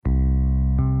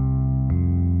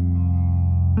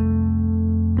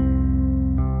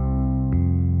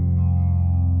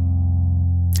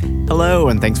Hello,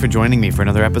 and thanks for joining me for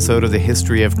another episode of the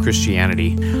History of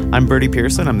Christianity. I'm Bertie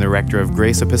Pearson. I'm the rector of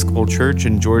Grace Episcopal Church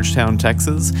in Georgetown,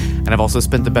 Texas, and I've also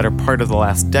spent the better part of the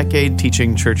last decade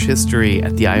teaching church history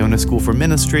at the Iona School for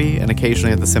Ministry and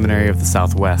occasionally at the Seminary of the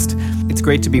Southwest. It's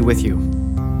great to be with you.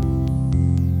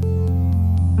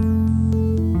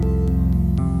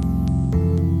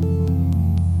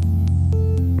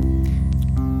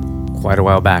 Quite a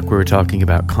while back, we were talking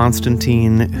about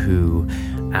Constantine, who,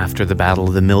 after the Battle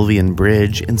of the Milvian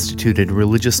Bridge, instituted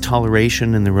religious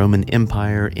toleration in the Roman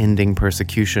Empire, ending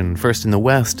persecution, first in the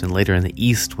West and later in the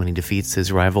East when he defeats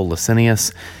his rival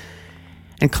Licinius.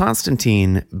 And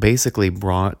Constantine basically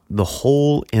brought the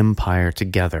whole empire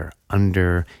together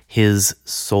under his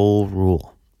sole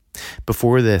rule.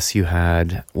 Before this, you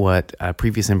had what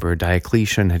previous emperor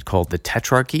Diocletian had called the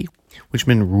Tetrarchy, which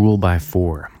meant rule by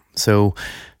four. So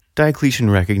Diocletian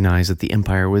recognized that the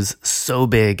empire was so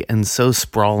big and so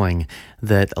sprawling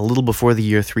that a little before the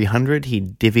year 300, he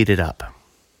divvied it up.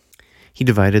 He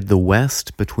divided the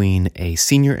West between a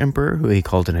senior emperor, who he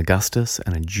called an Augustus,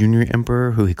 and a junior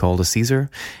emperor, who he called a Caesar,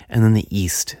 and then the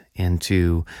East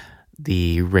into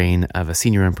the reign of a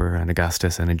senior emperor, an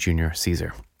Augustus, and a junior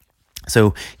Caesar.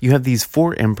 So you have these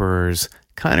four emperors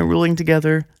kind of ruling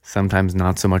together, sometimes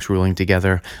not so much ruling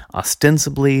together,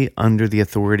 ostensibly under the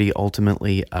authority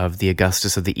ultimately of the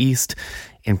Augustus of the East,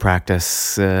 in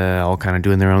practice all kind of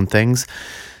doing their own things.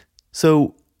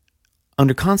 So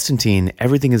under Constantine,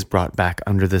 everything is brought back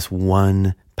under this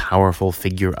one powerful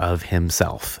figure of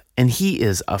himself. And he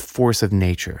is a force of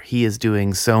nature. He is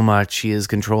doing so much. He is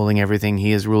controlling everything.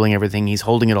 He is ruling everything. He's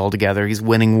holding it all together. He's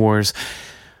winning wars.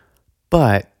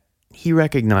 But he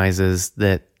recognizes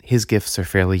that his gifts are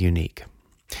fairly unique.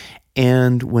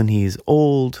 And when he's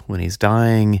old, when he's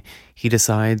dying, he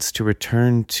decides to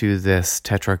return to this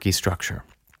tetrarchy structure.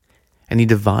 And he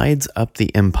divides up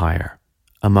the empire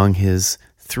among his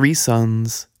three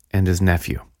sons and his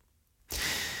nephew.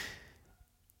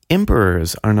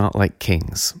 Emperors are not like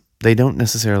kings. They don't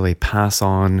necessarily pass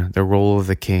on the role of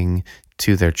the king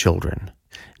to their children.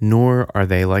 Nor are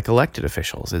they like elected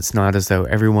officials. It's not as though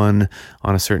everyone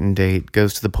on a certain date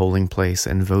goes to the polling place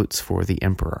and votes for the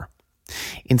emperor.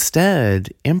 Instead,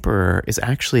 emperor is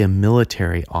actually a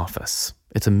military office.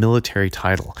 It's a military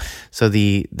title. So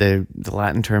the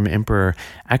Latin term emperor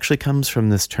actually comes from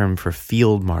this term for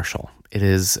field marshal. It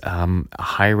is a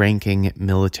high-ranking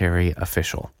military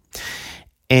official.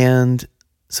 And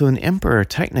so an emperor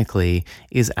technically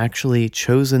is actually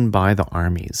chosen by the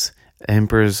armies.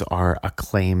 Emperors are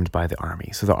acclaimed by the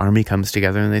army. So the army comes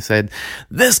together and they said,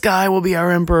 "This guy will be our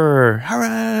emperor!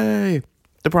 Hooray!"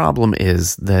 The problem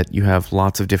is that you have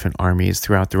lots of different armies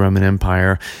throughout the Roman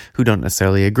Empire who don't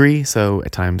necessarily agree, so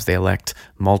at times they elect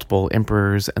multiple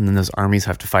emperors, and then those armies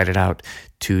have to fight it out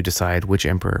to decide which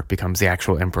emperor becomes the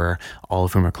actual emperor, all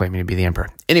of whom are claiming to be the emperor.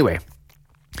 Anyway,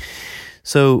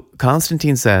 so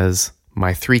Constantine says,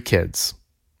 my three kids,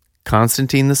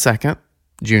 Constantine II,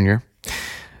 Jr.,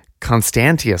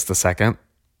 Constantius II,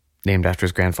 named after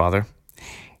his grandfather,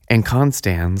 and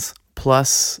Constans,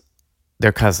 plus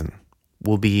their cousin,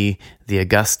 will be the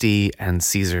Augusti and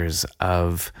Caesars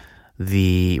of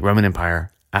the Roman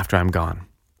Empire after I'm gone.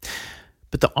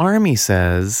 But the army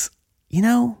says,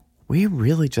 we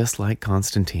really just like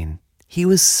Constantine. He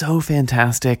was so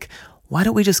fantastic. Why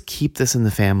don't we just keep this in the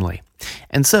family?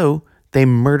 And so they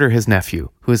murder his nephew,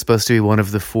 who is supposed to be one of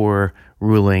the four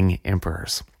ruling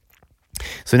emperors.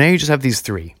 So now you just have these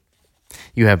three.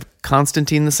 You have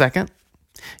Constantine II,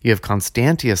 you have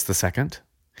Constantius II,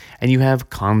 and you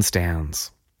have Constans.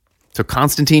 So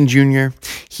Constantine Jr.,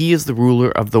 he is the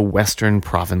ruler of the western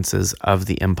provinces of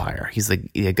the empire. He's the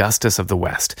Augustus of the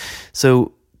West.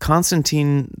 So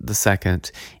Constantine II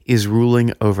is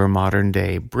ruling over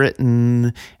modern-day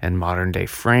Britain and modern-day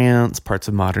France, parts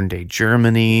of modern-day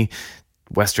Germany,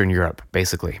 Western Europe,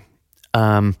 basically.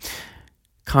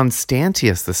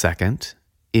 Constantius II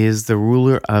is the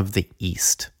ruler of the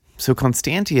East. So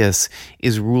Constantius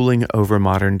is ruling over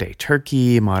modern-day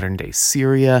Turkey, modern-day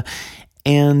Syria,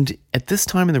 and at this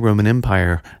time in the Roman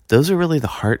Empire, those are really the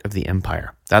heart of the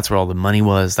empire. That's where all the money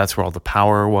was, that's where all the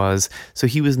power was, so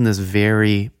he was in this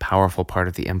very powerful part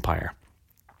of the empire.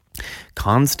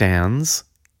 Constans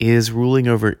is ruling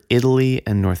over Italy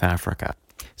and North Africa.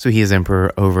 So he is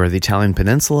emperor over the Italian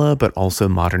peninsula, but also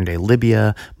modern-day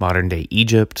Libya, modern-day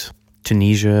Egypt,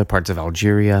 Tunisia, parts of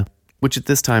Algeria, which at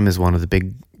this time is one of the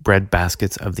big bread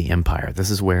baskets of the empire. This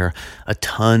is where a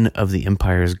ton of the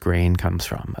empire's grain comes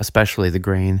from, especially the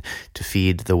grain to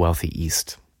feed the wealthy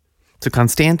East. So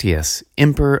Constantius,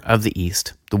 emperor of the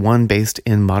East, the one based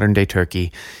in modern-day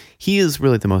Turkey, he is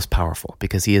really the most powerful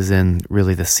because he is in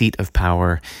really the seat of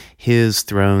power. His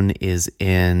throne is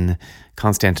in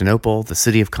Constantinople, the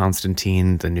city of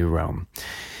Constantine, the New Rome.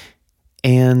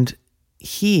 And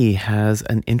he has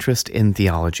an interest in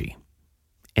theology.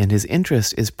 And his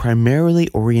interest is primarily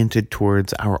oriented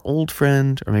towards our old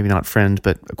friend, or maybe not friend,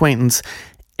 but acquaintance,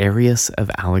 Arius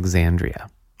of Alexandria.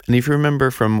 And if you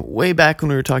remember from way back when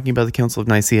we were talking about the Council of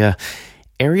Nicaea,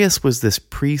 Arius was this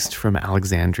priest from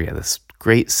Alexandria, this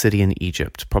great city in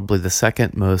Egypt, probably the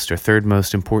second most or third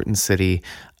most important city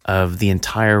of the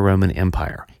entire Roman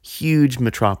Empire. Huge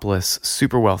metropolis,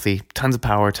 super wealthy, tons of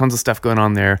power, tons of stuff going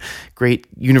on there, great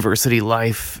university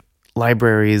life,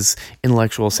 libraries,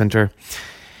 intellectual center.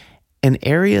 And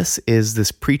Arius is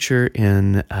this preacher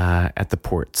in at the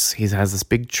ports. He has this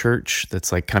big church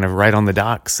that's like kind of right on the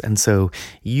docks. And so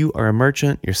you are a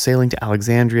merchant, you're sailing to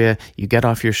Alexandria, you get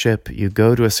off your ship, you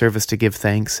go to a service to give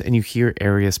thanks, and you hear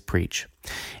Arius preach.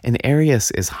 And Arius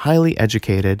is highly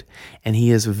educated, and he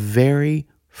is very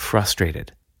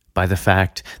frustrated by the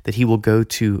fact that he will go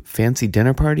to fancy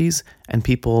dinner parties and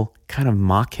people kind of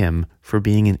mock him for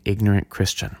being an ignorant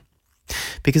Christian.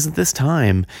 Because at this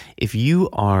time, if you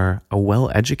are a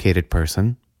well-educated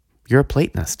person, you're a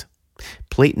Platonist.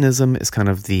 Platonism is kind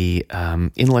of the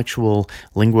intellectual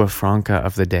lingua franca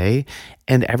of the day,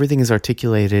 and everything is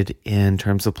articulated in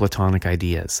terms of Platonic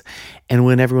ideas. And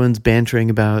when everyone's bantering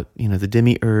about, the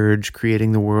demiurge,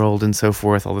 creating the world and so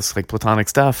forth, all this like Platonic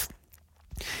stuff,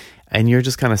 and you're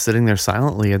just kind of sitting there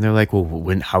silently, and they're like,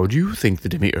 well, how do you think the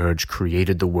demiurge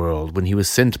created the world when he was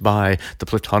sent by the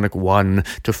Platonic one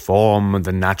to form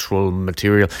the natural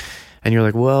material? And you're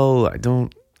like, well, I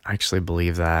don't actually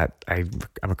believe that. I'm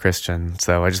a Christian,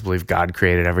 so I just believe God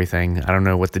created everything. I don't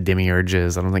know what the demiurge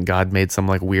is. I don't think God made some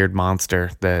like weird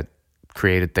monster that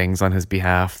created things on his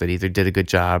behalf that either did a good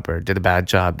job or did a bad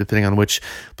job, depending on which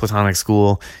Platonic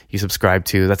school you subscribe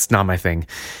to. That's not my thing.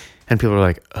 And people are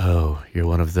like, oh, you're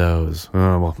one of those.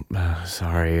 Oh, well,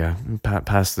 sorry,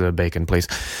 pass the bacon, please.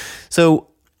 So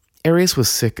Arius was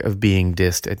sick of being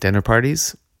dissed at dinner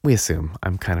parties. We assume.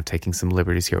 I'm kind of taking some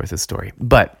liberties here with his story.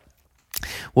 But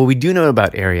what we do know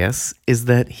about Arius is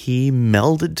that he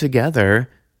melded together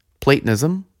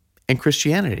Platonism and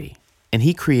Christianity. And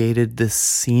he created this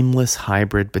seamless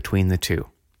hybrid between the two.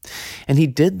 And he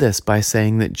did this by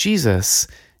saying that Jesus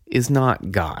is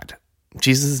not God.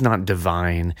 Jesus is not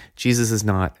divine. Jesus is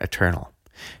not eternal.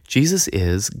 Jesus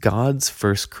is God's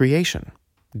first creation,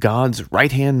 God's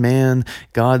right-hand man,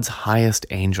 God's highest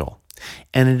angel.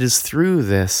 And it is through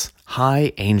this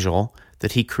high angel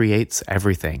that he creates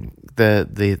everything.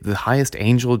 The highest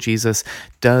angel, Jesus,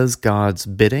 does God's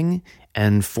bidding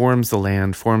and forms the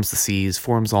land, forms the seas,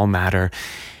 forms all matter.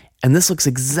 And this looks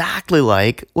exactly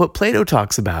like what Plato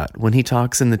talks about when he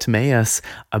talks in the Timaeus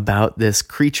about this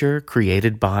creature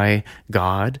created by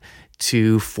God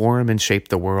to form and shape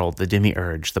the world, the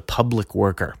demiurge, the public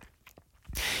worker.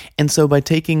 And so by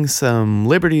taking some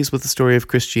liberties with the story of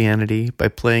Christianity, by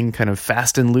playing kind of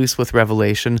fast and loose with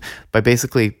Revelation, by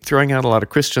basically throwing out a lot of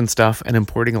Christian stuff and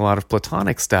importing a lot of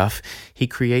Platonic stuff, he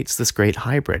creates this great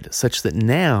hybrid such that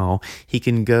now he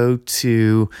can go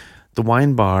to the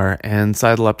wine bar and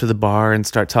sidle up to the bar and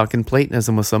start talking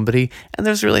Platonism with somebody, and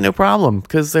there's really no problem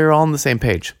because they're all on the same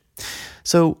page.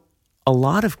 So a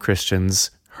lot of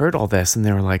Christians heard all this and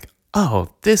they were like, oh,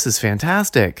 this is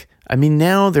fantastic. I mean,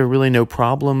 now there are really no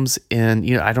problems in,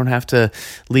 I don't have to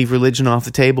leave religion off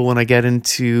the table when I get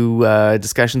into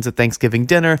discussions at Thanksgiving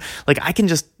dinner. Like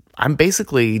I'm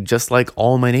basically just like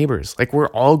all my neighbors. Like we're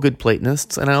all good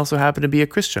Platonists, and I also happen to be a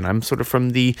Christian. I'm sort of from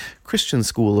the Christian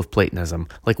school of Platonism.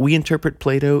 Like we interpret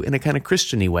Plato in a kind of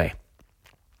Christian-y way.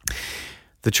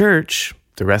 The church,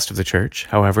 the rest of the church,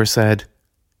 however, said,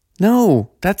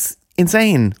 no, that's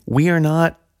insane. We are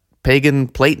not pagan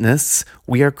Platonists.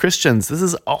 We are Christians. This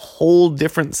is a whole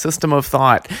different system of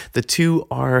thought. The two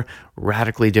are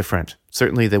radically different.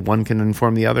 Certainly the one can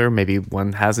inform the other. Maybe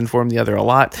one has informed the other a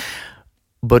lot.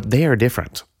 But they are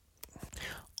different.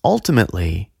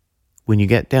 Ultimately, when you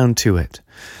get down to it,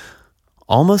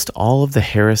 almost all of the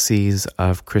heresies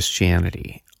of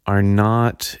Christianity are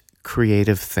not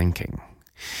creative thinking.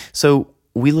 So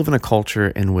we live in a culture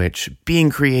in which being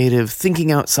creative,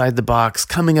 thinking outside the box,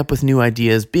 coming up with new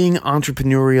ideas, being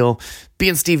entrepreneurial,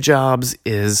 being Steve Jobs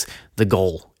is the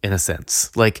goal. In a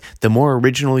sense, like the more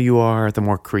original you are, the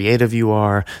more creative you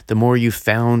are, the more you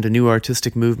found a new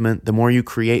artistic movement, the more you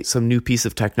create some new piece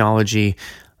of technology,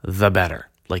 the better.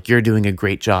 Like you're doing a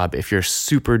great job if you're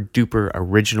super duper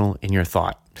original in your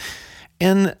thought.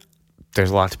 And there's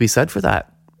a lot to be said for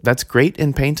that. That's great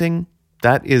in painting.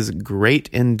 That is great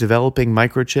in developing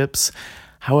microchips.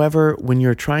 However, when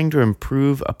you're trying to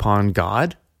improve upon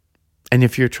God, and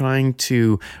if you're trying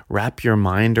to wrap your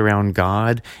mind around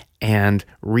God and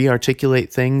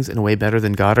re-articulate things in a way better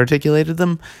than God articulated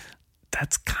them,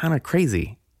 that's kind of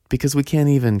crazy, because we can't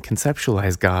even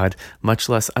conceptualize God, much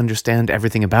less understand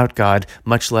everything about God,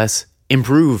 much less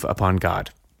improve upon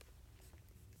God.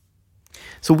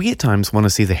 So we at times want to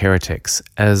see the heretics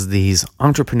as these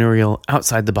entrepreneurial,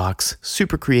 outside-the-box,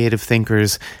 super creative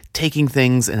thinkers taking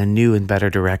things in a new and better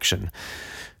direction.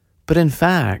 But in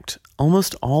fact,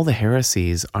 almost all the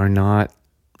heresies are not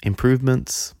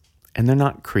improvements, and they're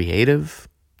not creative.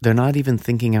 They're not even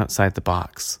thinking outside the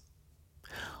box.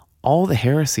 All the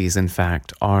heresies, in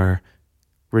fact, are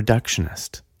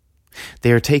reductionist.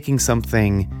 They are taking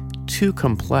something too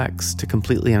complex to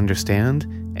completely understand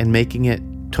and making it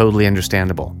totally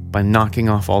understandable by knocking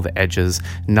off all the edges,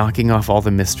 knocking off all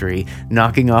the mystery,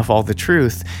 knocking off all the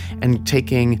truth, and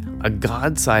taking a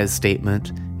God-sized statement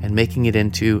and making it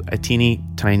into a teeny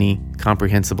tiny,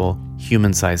 comprehensible,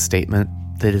 human-sized statement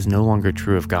that is no longer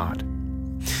true of God.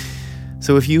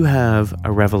 So if you have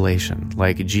a revelation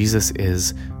like Jesus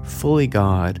is fully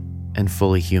God and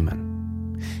fully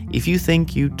human, if you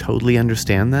think you totally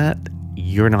understand that,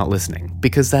 you're not listening,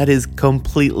 because that is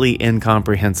completely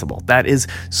incomprehensible. That is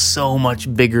so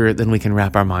much bigger than we can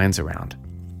wrap our minds around.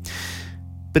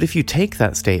 But if you take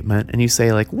that statement and you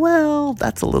say like, well,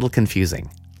 that's a little confusing,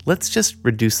 let's just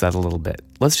reduce that a little bit.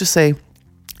 Let's just say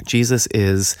Jesus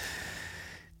is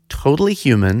totally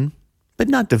human, but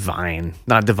not divine.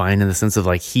 Not divine in the sense of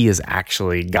like he is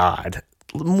actually God.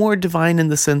 More divine in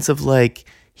the sense of like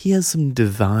he has some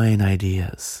divine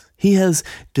ideas. He has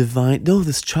divine,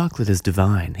 this chocolate is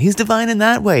divine. He's divine in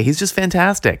that way. He's just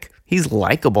fantastic. He's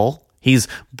likable. He's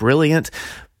brilliant.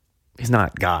 He's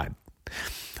not God.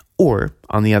 Or,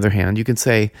 on the other hand, you can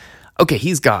say, okay,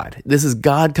 he's God. This is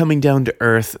God coming down to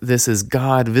earth. This is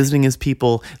God visiting his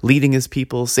people, leading his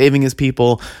people, saving his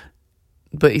people.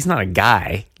 But he's not a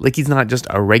guy. Like, he's not just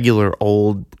a regular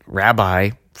old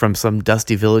rabbi from some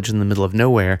dusty village in the middle of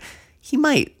nowhere. He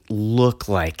might look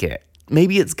like it.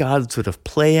 Maybe it's God sort of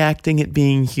play acting at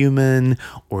being human,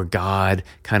 or God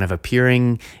kind of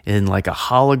appearing in like a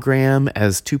hologram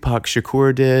as Tupac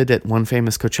Shakur did at one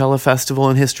famous Coachella festival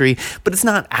in history. But it's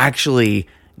not actually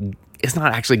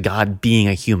God being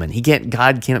a human.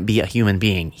 God can't be a human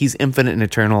being. He's infinite and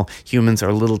eternal. Humans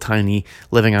are little tiny,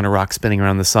 living on a rock spinning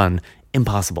around the sun.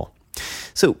 Impossible.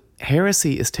 So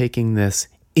heresy is taking this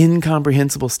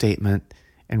incomprehensible statement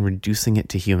and reducing it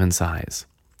to human size.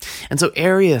 And so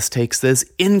Arius takes this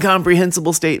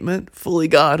incomprehensible statement, fully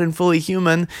God and fully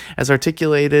human, as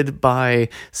articulated by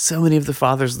so many of the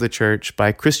fathers of the church,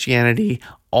 by Christianity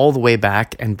all the way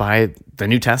back, and by the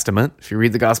New Testament. If you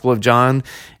read the Gospel of John,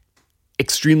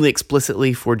 extremely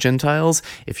explicitly for Gentiles.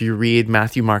 If you read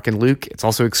Matthew, Mark, and Luke, it's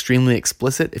also extremely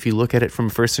explicit. If you look at it from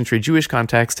a first century Jewish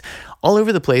context, all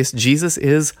over the place, Jesus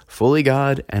is fully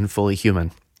God and fully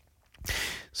human.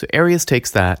 So Arius takes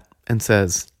that and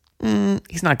says,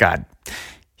 he's not God.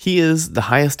 He is the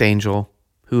highest angel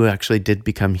who actually did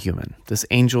become human. This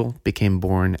angel became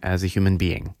born as a human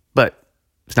being, but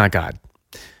it's not God.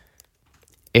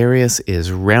 Arius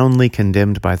is roundly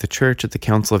condemned by the church at the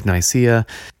Council of Nicaea.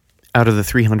 Out of the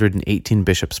 318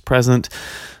 bishops present,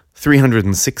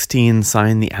 316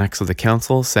 signed the Acts of the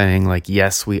Council saying, like,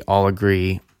 yes, we all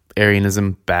agree,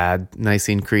 Arianism, bad,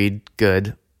 Nicene Creed,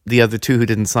 good. The other two who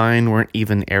didn't sign weren't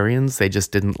even Arians. They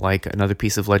just didn't like another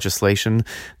piece of legislation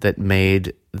that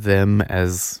made them,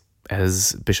 as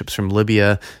bishops from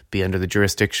Libya, be under the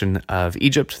jurisdiction of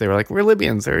Egypt. They were like, we're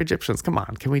Libyans, they're Egyptians, come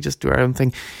on, can we just do our own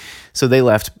thing? So they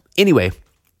left. Anyway,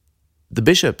 the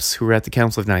bishops who were at the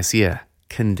Council of Nicaea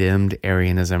condemned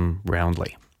Arianism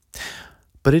roundly.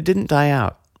 But it didn't die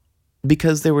out,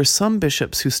 because there were some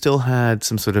bishops who still had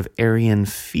some sort of Arian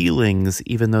feelings,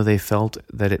 even though they felt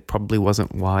that it probably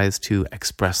wasn't wise to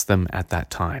express them at that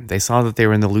time. They saw that they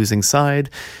were in the losing side,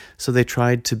 so they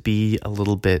tried to be a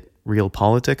little bit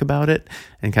realpolitik about it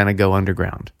and kind of go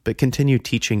underground, but continue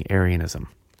teaching Arianism.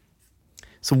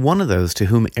 So one of those to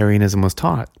whom Arianism was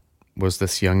taught was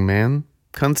this young man,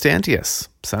 Constantius,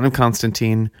 son of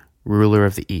Constantine, ruler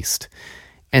of the East.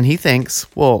 And he thinks,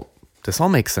 well, this all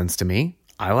makes sense to me.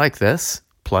 I like this.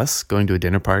 Plus, going to a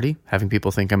dinner party, having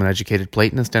people think I'm an educated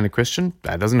Platonist and a Christian,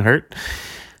 that doesn't hurt.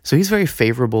 So he's very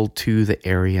favorable to the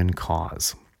Arian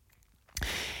cause.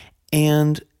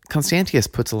 And Constantius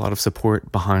puts a lot of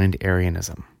support behind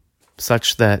Arianism,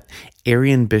 such that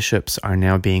Arian bishops are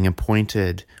now being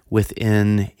appointed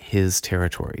within his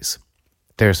territories.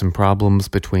 There are some problems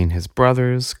between his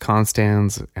brothers,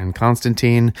 Constans and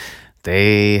Constantine.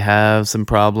 They have some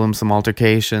problems, some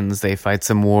altercations. They fight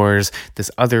some wars.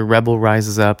 This other rebel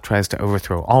rises up, tries to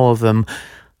overthrow all of them.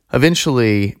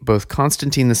 Eventually, both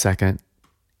Constantine II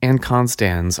and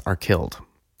Constans are killed.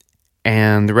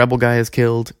 And the rebel guy is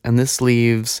killed, and this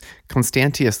leaves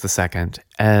Constantius II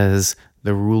as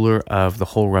the ruler of the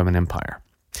whole Roman Empire.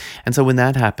 And so when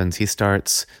that happens, he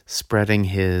starts spreading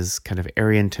his kind of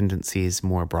Arian tendencies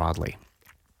more broadly.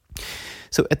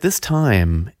 So at this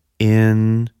time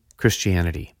in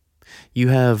Christianity, you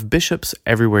have bishops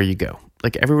everywhere you go.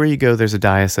 Like everywhere you go, there's a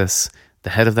diocese.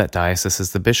 The head of that diocese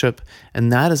is the bishop,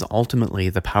 and that is ultimately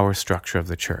the power structure of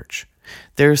the church.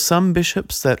 There are some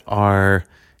bishops that are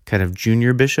kind of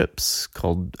junior bishops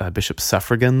called bishop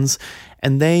suffragans,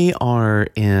 and they are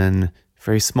in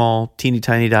very small, teeny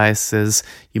tiny dioceses.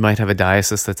 You might have a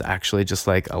diocese that's actually just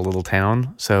like a little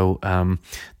town. So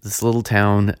this little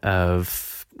town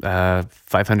of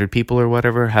 500 people or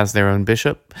whatever has their own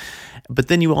bishop. But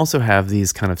then you also have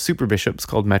these kind of super bishops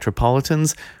called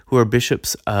metropolitans who are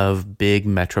bishops of big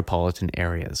metropolitan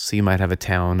areas. So you might have a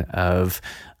town of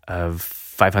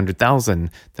 500,000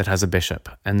 that has a bishop,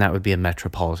 and that would be a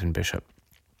metropolitan bishop.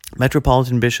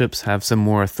 Metropolitan bishops have some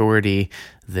more authority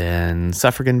than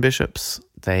suffragan bishops.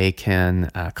 They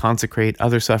can consecrate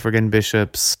other suffragan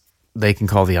bishops. They can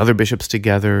call the other bishops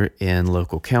together in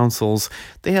local councils.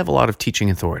 They have a lot of teaching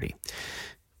authority.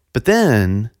 But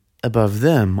then, above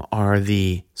them are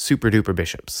the super-duper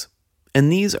bishops.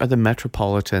 And these are the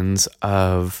metropolitans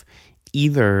of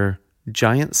either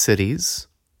giant cities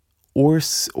or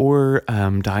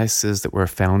dioceses that were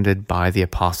founded by the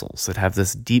apostles, that have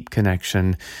this deep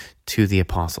connection to the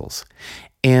apostles.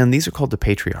 And these are called the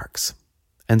patriarchs.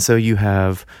 And so you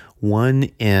have one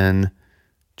in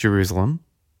Jerusalem,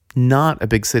 not a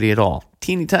big city at all.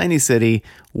 Teeny tiny city,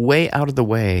 way out of the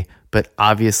way, but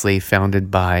obviously founded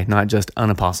by not just an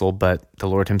apostle, but the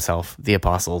Lord himself, the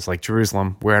apostles, like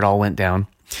Jerusalem, where it all went down.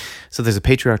 So there's a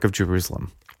patriarch of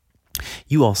Jerusalem.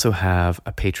 You also have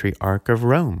a patriarch of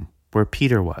Rome, where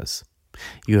Peter was.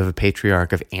 You have a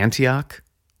patriarch of Antioch,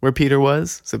 where Peter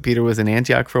was. So Peter was in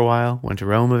Antioch for a while, went to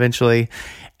Rome eventually.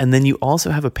 And then you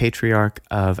also have a patriarch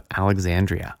of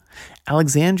Alexandria.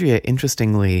 Alexandria,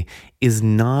 interestingly, is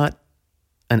not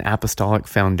an apostolic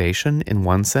foundation in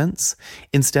one sense.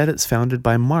 Instead, it's founded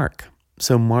by Mark.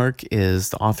 So Mark is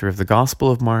the author of the Gospel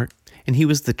of Mark, and he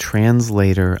was the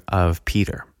translator of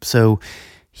Peter. So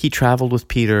he traveled with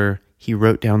Peter. He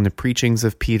wrote down the preachings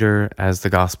of Peter as the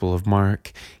Gospel of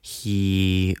Mark.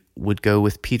 He would go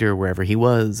with Peter wherever he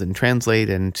was and translate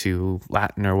into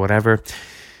Latin or whatever.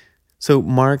 So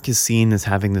Mark is seen as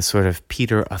having this sort of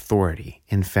Peter authority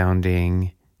in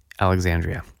founding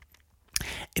Alexandria.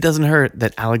 It doesn't hurt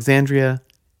that Alexandria,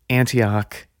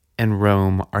 Antioch, and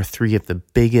Rome are three of the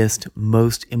biggest,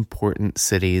 most important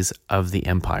cities of the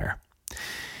empire.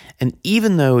 And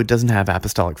even though it doesn't have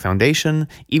apostolic foundation,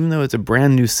 even though it's a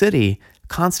brand new city,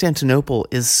 Constantinople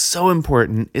is so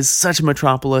important, is such a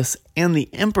metropolis, and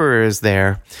the emperor is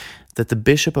there, that the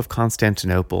bishop of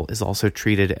Constantinople is also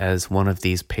treated as one of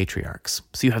these patriarchs.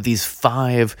 So you have these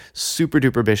 5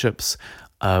 super-duper bishops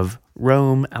of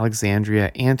Rome,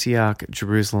 Alexandria, Antioch,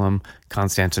 Jerusalem,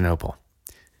 Constantinople.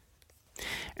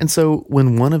 And so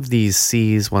when one of these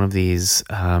sees, one of these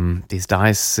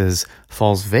dioceses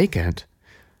falls vacant,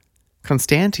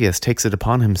 Constantius takes it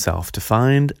upon himself to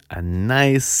find a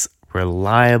nice,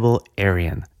 reliable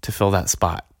Arian to fill that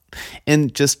spot.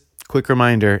 And just quick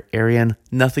reminder, Arian,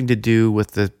 nothing to do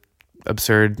with the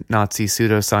absurd Nazi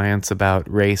pseudoscience about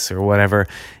race or whatever.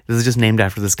 This is just named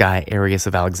after this guy, Arius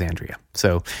of Alexandria.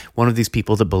 So one of these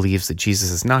people that believes that Jesus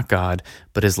is not God,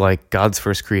 but is like God's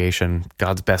first creation,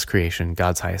 God's best creation,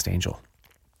 God's highest angel.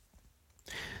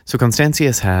 So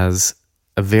Constantius has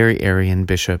a very Arian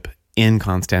bishop in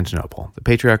Constantinople. The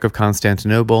Patriarch of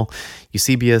Constantinople,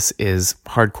 Eusebius, is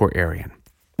hardcore Arian.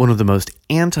 One of the most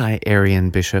anti-Arian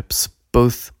bishops,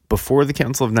 both before the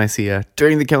Council of Nicaea,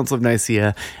 during the Council of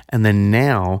Nicaea, and then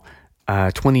now,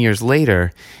 20 years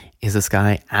later, is this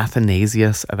guy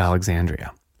Athanasius of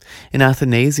Alexandria. And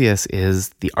Athanasius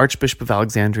is the Archbishop of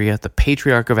Alexandria, the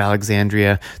Patriarch of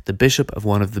Alexandria, the bishop of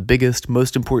one of the biggest,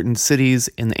 most important cities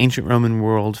in the ancient Roman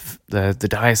world, the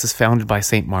diocese founded by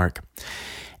St. Mark.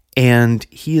 And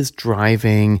he is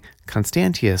driving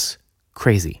Constantius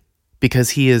crazy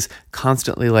because he is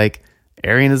constantly like,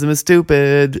 Arianism is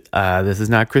stupid. This is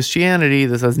not Christianity.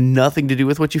 This has nothing to do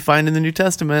with what you find in the New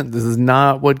Testament. This is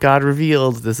not what God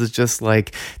revealed. This is just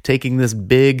like taking this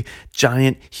big,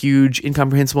 giant, huge,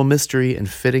 incomprehensible mystery and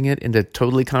fitting it into a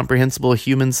totally comprehensible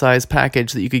human-sized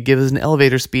package that you could give as an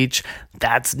elevator speech.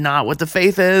 That's not what the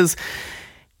faith is.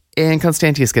 And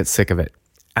Constantius gets sick of it.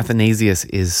 Athanasius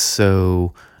is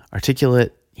so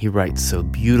articulate. He writes so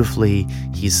beautifully.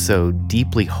 He's so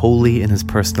deeply holy in his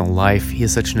personal life. He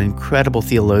is such an incredible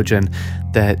theologian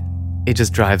that it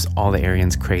just drives all the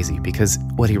Arians crazy because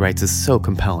what he writes is so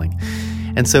compelling.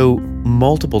 And so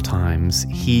multiple times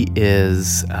he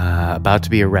is about to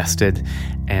be arrested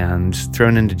and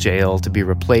thrown into jail to be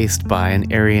replaced by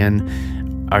an Arian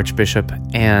archbishop,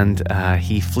 and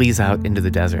he flees out into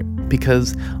the desert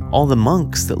because all the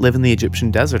monks that live in the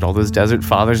Egyptian desert, all those desert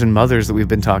fathers and mothers that we've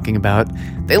been talking about,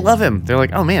 they love him. They're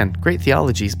like, oh man, great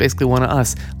theology. He's basically one of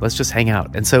us. Let's just hang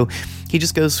out. And so he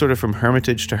just goes sort of from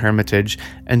hermitage to hermitage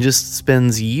and just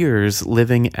spends years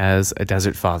living as a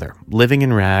desert father, living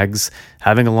in rags,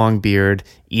 having a long beard,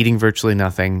 eating virtually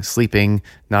nothing, sleeping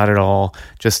not at all,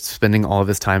 just spending all of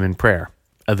his time in prayer.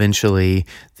 Eventually,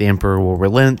 the emperor will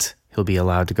relent. He'll be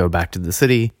allowed to go back to the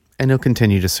city, and he'll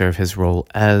continue to serve his role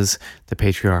as the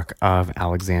Patriarch of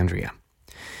Alexandria.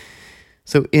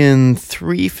 So in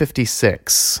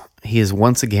 356, he is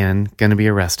once again going to be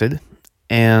arrested,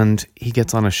 and he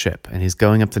gets on a ship, and he's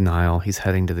going up the Nile. He's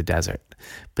heading to the desert.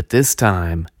 But this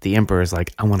time, the emperor is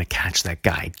like, I want to catch that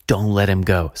guy. Don't let him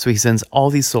go. So he sends all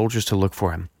these soldiers to look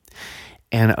for him.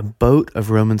 And a boat of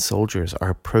Roman soldiers are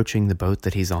approaching the boat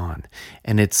that he's on.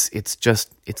 And it's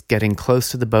getting close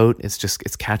to the boat.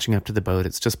 It's catching up to the boat.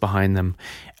 It's just behind them.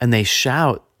 And they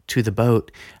shout to the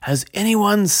boat, has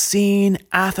anyone seen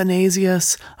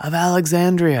Athanasius of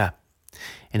Alexandria?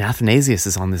 And Athanasius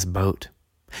is on this boat.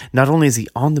 Not only is he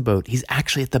on the boat, he's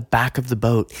actually at the back of the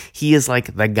boat. He is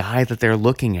like the guy that they're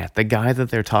looking at, the guy that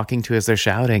they're talking to as they're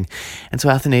shouting. And so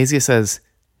Athanasius says,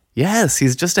 yes,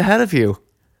 he's just ahead of you.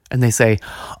 And they say,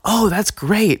 oh, that's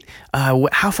great.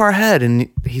 How far ahead? And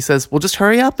he says, well, just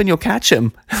hurry up and you'll catch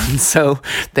him. And so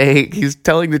he's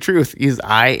telling the truth.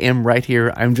 I am right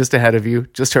here. I'm just ahead of you.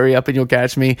 Just hurry up and you'll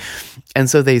catch me. And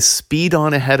so they speed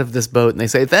on ahead of this boat and they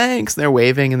say, thanks. And they're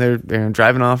waving and they're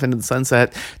driving off into the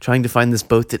sunset, trying to find this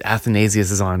boat that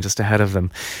Athanasius is on just ahead of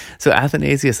them. So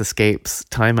Athanasius escapes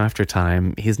time after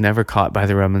time. He's never caught by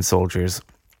the Roman soldiers.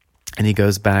 And he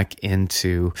goes back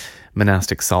into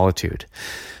monastic solitude.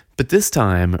 But this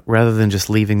time, rather than just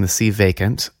leaving the see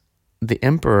vacant, the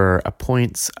emperor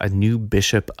appoints a new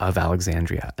bishop of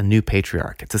Alexandria, a new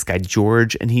patriarch. It's this guy,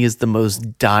 George, and he is the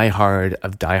most diehard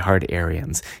of diehard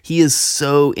Arians. He is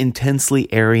so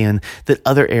intensely Arian that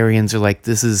other Arians are like,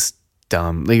 this is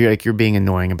dumb. Like you're being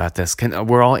annoying about this.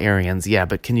 We're all Arians, yeah,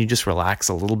 but can you just relax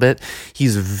a little bit?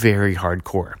 He's very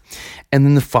hardcore. And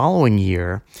then the following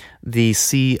year, the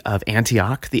see of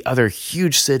Antioch, the other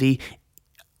huge city,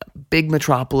 big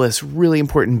metropolis, really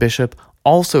important bishop,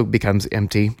 also becomes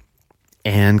empty.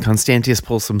 And Constantius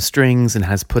pulls some strings and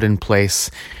has put in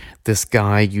place this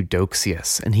guy,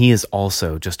 Eudoxius. And he is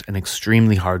also just an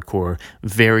extremely hardcore,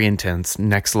 very intense,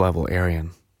 next level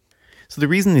Arian. So the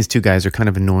reason these two guys are kind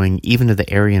of annoying, even to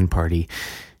the Arian party,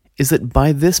 is that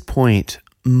by this point,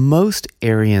 most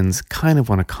Arians kind of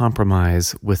want to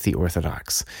compromise with the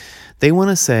Orthodox. They want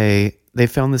to say, they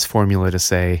found this formula to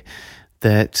say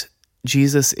that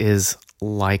Jesus is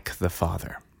like the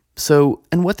Father. So,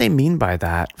 and what they mean by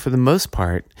that, for the most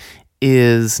part,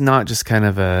 is not just kind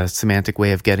of a semantic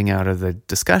way of getting out of the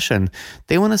discussion.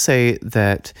 They want to say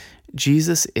that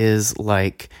Jesus is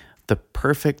like the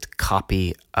perfect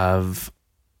copy of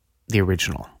the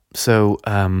original. So,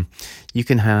 you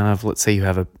can have, let's say you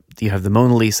have the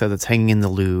Mona Lisa that's hanging in the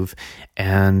Louvre,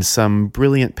 and some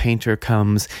brilliant painter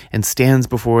comes and stands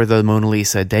before the Mona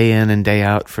Lisa day in and day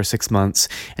out for 6 months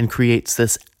and creates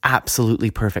this absolutely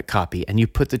perfect copy. And you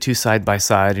put the two side by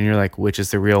side and you're like, which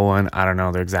is the real one? I don't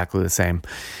know. They're exactly the same.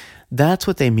 That's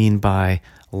what they mean by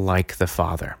like the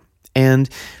Father. And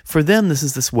for them, this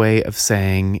is this way of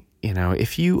saying,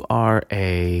 if you are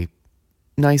a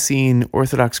Nicene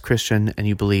Orthodox Christian and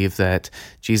you believe that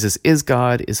Jesus is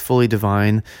God, is fully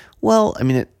divine, well, I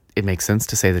mean, it makes sense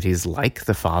to say that he's like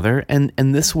the Father. And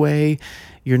this way,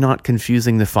 you're not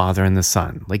confusing the Father and the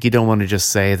Son. Like, you don't want to just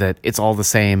say that it's all the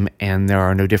same and there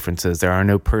are no differences. There are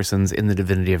no persons in the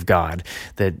divinity of God,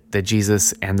 that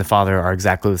Jesus and the Father are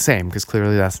exactly the same, because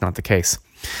clearly that's not the case.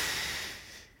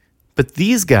 But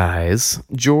these guys,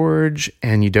 George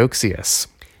and Eudoxius,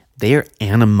 they are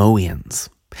Anomoeans.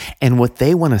 And what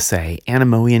they want to say,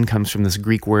 Anomoean comes from this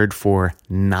Greek word for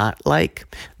not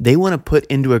like. They want to put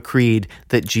into a creed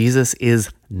that Jesus is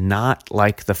not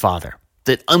like the Father.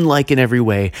 That unlike in every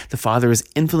way, the Father is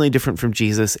infinitely different from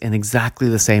Jesus in exactly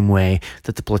the same way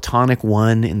that the Platonic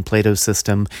one in Plato's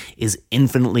system is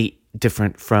infinitely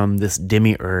different from this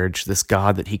demiurge, this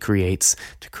God that he creates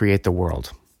to create the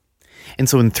world. And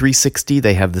so in 360,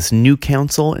 they have this new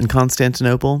council in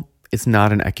Constantinople, It's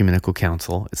not an ecumenical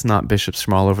council. It's not bishops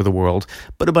from all over the world,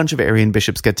 but a bunch of Arian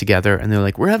bishops get together and they're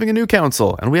like, we're having a new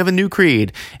council and we have a new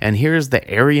creed. And here's the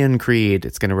Arian creed.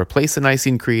 It's going to replace the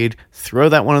Nicene creed. Throw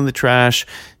that one in the trash.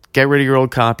 Get rid of your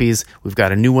old copies. We've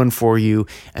got a new one for you.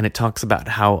 And it talks about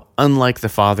how unlike the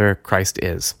Father, Christ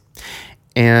is.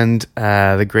 And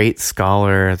the great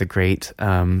scholar, the great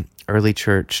early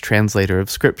church translator of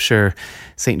scripture,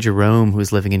 St. Jerome, who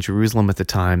was living in Jerusalem at the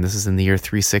time, this is in the year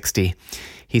 360,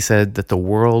 he said that the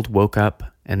world woke up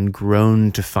and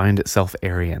groaned to find itself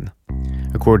Arian.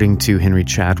 According to Henry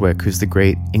Chadwick, who's the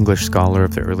great English scholar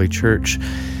of the early church,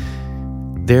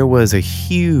 there was a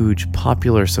huge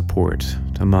popular support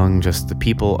among just the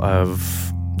people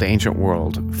of the ancient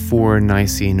world for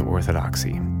Nicene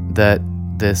orthodoxy, that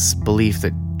this belief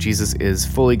that Jesus is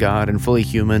fully God and fully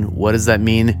human. What does that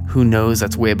mean? Who knows?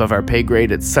 That's way above our pay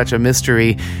grade. It's such a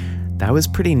mystery. That was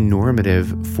pretty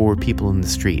normative for people in the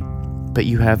street. But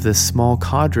you have this small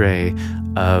cadre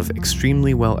of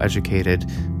extremely well-educated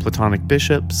Platonic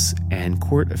bishops and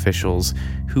court officials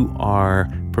who are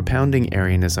propounding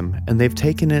Arianism, and they've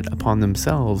taken it upon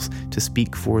themselves to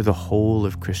speak for the whole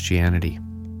of Christianity.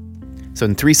 So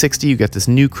in 360, you get this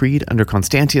new creed under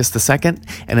Constantius II,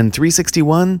 and in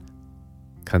 361,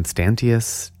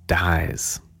 Constantius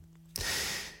dies.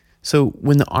 So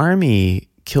when the army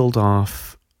killed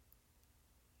off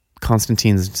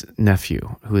Constantine's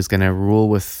nephew, who is going to rule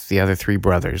with the other three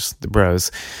brothers, the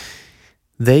bros,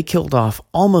 they killed off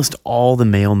almost all the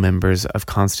male members of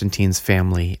Constantine's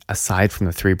family aside from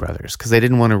the three brothers, because they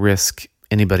didn't want to risk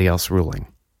anybody else ruling.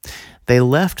 They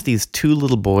left these two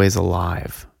little boys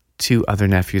alive, two other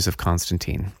nephews of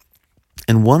Constantine.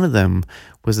 And one of them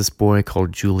was this boy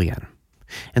called Julian.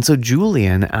 And so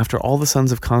Julian, after all the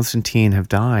sons of Constantine have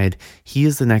died, he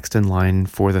is the next in line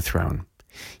for the throne.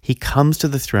 He comes to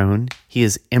the throne. He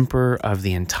is emperor of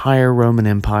the entire Roman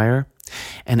Empire.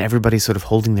 And everybody's sort of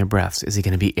holding their breaths. Is he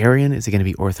going to be Arian? Is he going to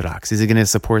be Orthodox? Is he going to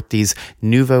support these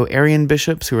nouveau Arian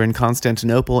bishops who are in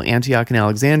Constantinople, Antioch, and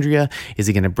Alexandria? Is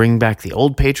he going to bring back the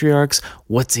old patriarchs?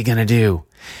 What's he going to do?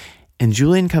 And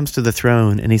Julian comes to the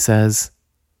throne and he says,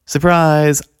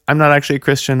 surprise, I'm not actually a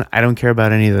Christian. I don't care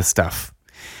about any of this stuff.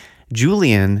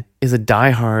 Julian is a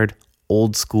diehard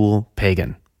old school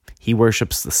pagan. He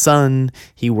worships the sun.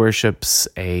 He worships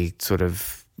a sort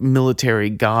of military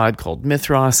god called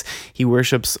Mithras. He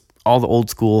worships all the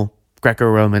old school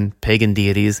Greco-Roman pagan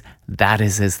deities. That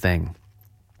is his thing.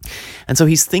 And so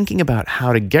he's thinking about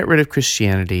how to get rid of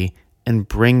Christianity and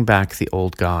bring back the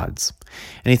old gods.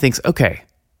 And he thinks, okay,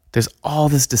 there's all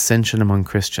this dissension among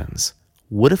Christians.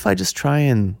 What if I just try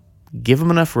and give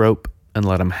them enough rope and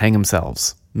let them hang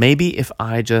themselves? Maybe if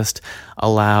I just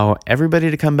allow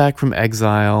everybody to come back from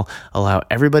exile, allow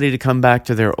everybody to come back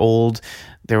to their old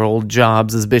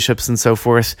jobs as bishops and so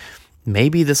forth,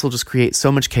 maybe this will just create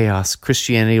so much chaos,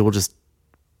 Christianity will just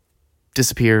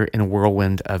disappear in a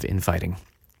whirlwind of infighting.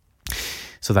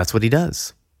 So that's what he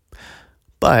does.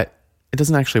 But it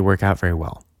doesn't actually work out very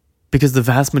well, because the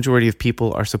vast majority of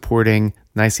people are supporting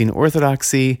Nicene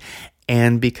Orthodoxy,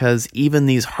 and because even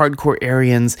these hardcore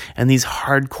Arians and these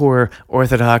hardcore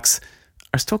Orthodox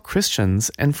are still Christians,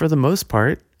 and for the most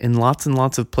part, in lots and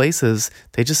lots of places,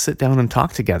 they just sit down and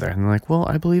talk together, and they're like, well,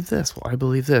 I believe this, well, I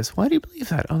believe this, why do you believe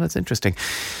that? Oh, that's interesting.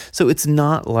 So it's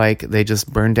not like they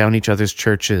just burn down each other's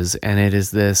churches, and it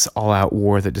is this all-out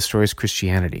war that destroys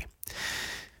Christianity.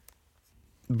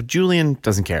 But Julian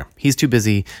doesn't care. He's too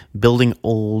busy building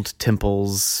old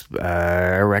temples,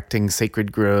 erecting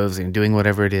sacred groves, and doing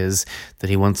whatever it is that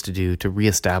he wants to do to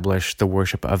reestablish the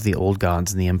worship of the old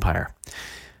gods in the empire.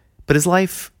 But his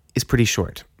life is pretty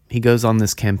short. He goes on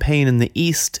this campaign in the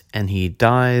east, and he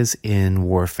dies in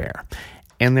warfare.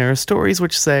 And there are stories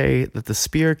which say that the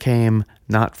spear came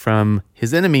not from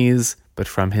his enemies, but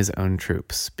from his own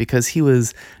troops, because he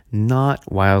was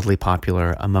not wildly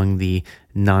popular among the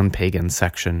non-pagan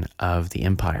section of the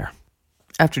empire.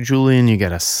 After Julian, you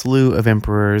get a slew of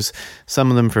emperors,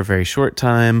 some of them for a very short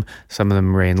time, some of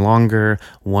them reign longer,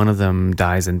 one of them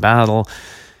dies in battle.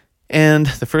 And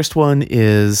the first one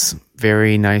is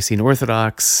very Nicene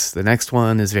Orthodox. The next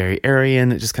one is very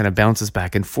Arian. It just kind of bounces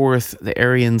back and forth. The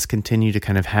Arians continue to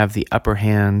kind of have the upper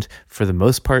hand for the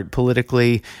most part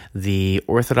politically. The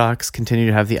Orthodox continue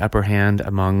to have the upper hand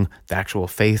among the actual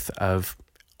faith of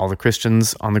all the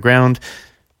Christians on the ground.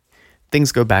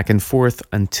 Things go back and forth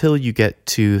until you get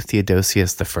to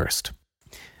Theodosius I.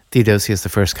 Theodosius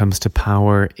I comes to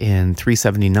power in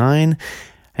 379,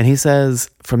 and he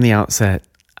says from the outset,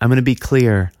 I'm going to be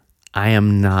clear, I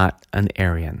am not an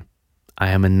Arian. I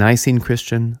am a Nicene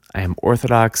Christian. I am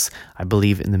Orthodox. I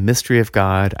believe in the mystery of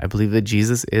God. I believe that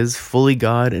Jesus is fully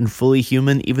God and fully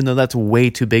human, even though that's way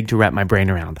too big to wrap my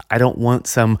brain around. I don't want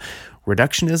some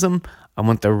reductionism. I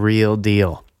want the real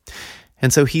deal.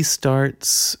 And so he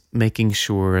starts making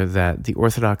sure that the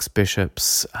Orthodox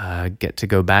bishops get to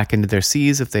go back into their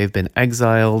sees if they've been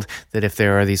exiled, that if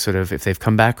there are if they've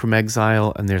come back from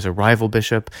exile and there's a rival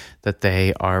bishop, that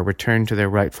they are returned to their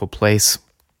rightful place.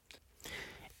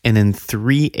 And in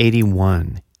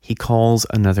 381, he calls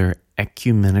another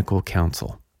ecumenical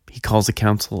council. He calls a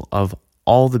council of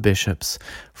all the bishops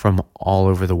from all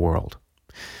over the world.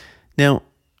 Now,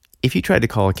 if you tried to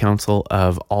call a council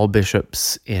of all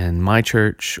bishops in my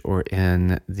church or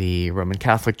in the Roman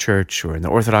Catholic Church or in the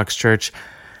Orthodox Church,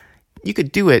 you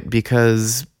could do it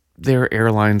because there are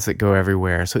airlines that go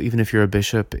everywhere. So even if you're a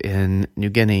bishop in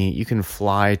New Guinea, you can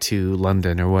fly to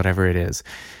London or whatever it is.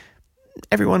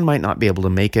 Everyone might not be able to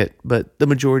make it, but the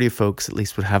majority of folks at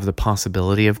least would have the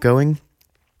possibility of going.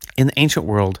 In the ancient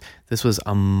world, this was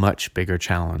a much bigger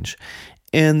challenge.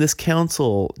 And this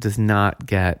council does not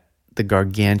get the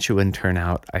gargantuan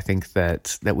turnout, I think,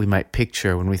 that we might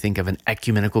picture when we think of an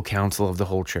ecumenical council of the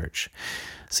whole church.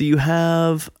 So you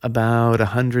have about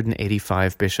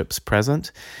 185 bishops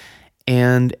present,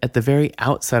 and at the very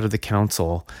outside of the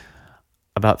council,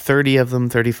 about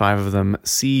 35 of them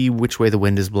see which way the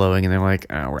wind is blowing, and they're like,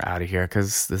 we're out of here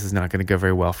because this is not going to go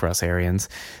very well for us Arians.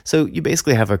 So you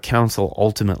basically have a council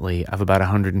ultimately of about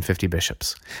 150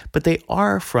 bishops. But they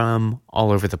are from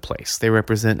all over the place. They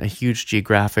represent a huge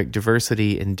geographic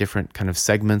diversity in different kind of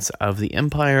segments of the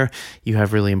empire. You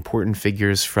have really important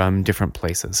figures from different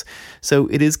places. So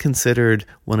it is considered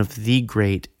one of the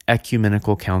great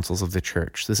ecumenical councils of the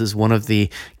church. This is one of the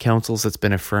councils that's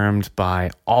been affirmed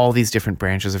by all these different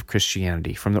branches of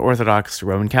Christianity, from the Orthodox to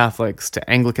Roman Catholics to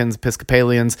Anglicans,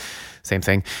 Episcopalians, same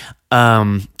thing,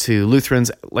 to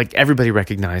Lutherans. Like, everybody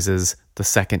recognizes the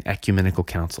Second Ecumenical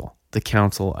Council, the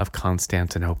Council of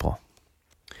Constantinople.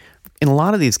 In a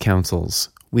lot of these councils,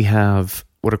 we have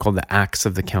what are called the Acts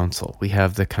of the Council. We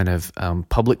have the kind of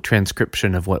public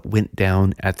transcription of what went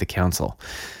down at the council.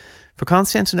 For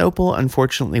Constantinople,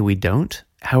 unfortunately, we don't.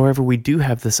 However, we do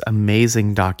have this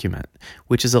amazing document,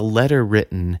 which is a letter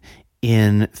written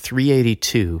in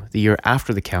 382, the year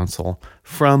after the council,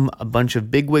 from a bunch of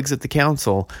bigwigs at the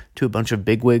council to a bunch of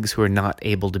bigwigs who are not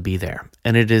able to be there.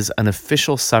 And it is an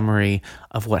official summary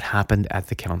of what happened at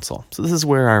the council. So this is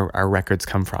where our records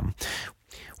come from.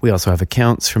 We also have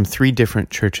accounts from 3 different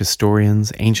church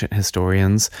historians, ancient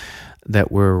historians,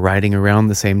 that were writing around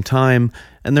the same time,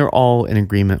 and they're all in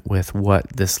agreement with what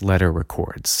this letter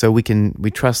records. So we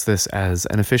trust this as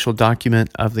an official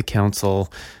document of the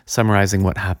council summarizing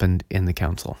what happened in the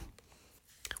council.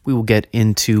 We will get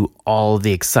into all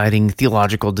the exciting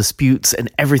theological disputes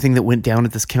and everything that went down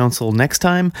at this council next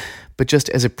time, but just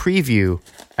as a preview,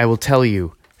 I will tell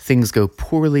you things go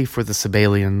poorly for the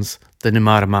Sabellians, the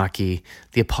Pneumatomachi,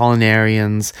 the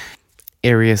Apollinarians.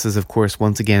 Arius is, of course,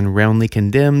 once again roundly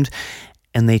condemned,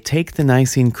 and they take the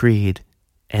Nicene Creed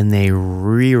and they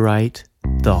rewrite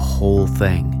the whole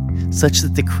thing, such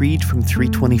that the creed from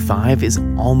 325 is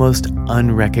almost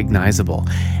unrecognizable.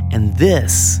 And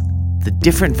this, the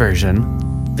different version,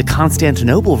 the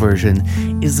Constantinople version,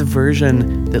 is the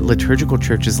version that liturgical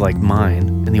churches like mine,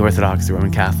 and the Orthodox, the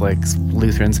Roman Catholics,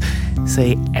 Lutherans,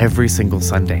 say every single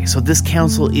Sunday. So this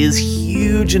council is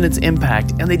huge in its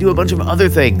impact, and they do a bunch of other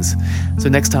things. So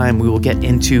next time we will get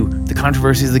into the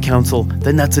controversies of the council,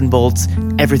 the nuts and bolts,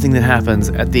 everything that happens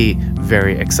at the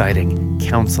very exciting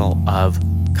Council of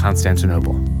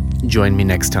Constantinople. Join me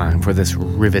next time for this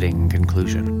riveting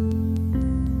conclusion.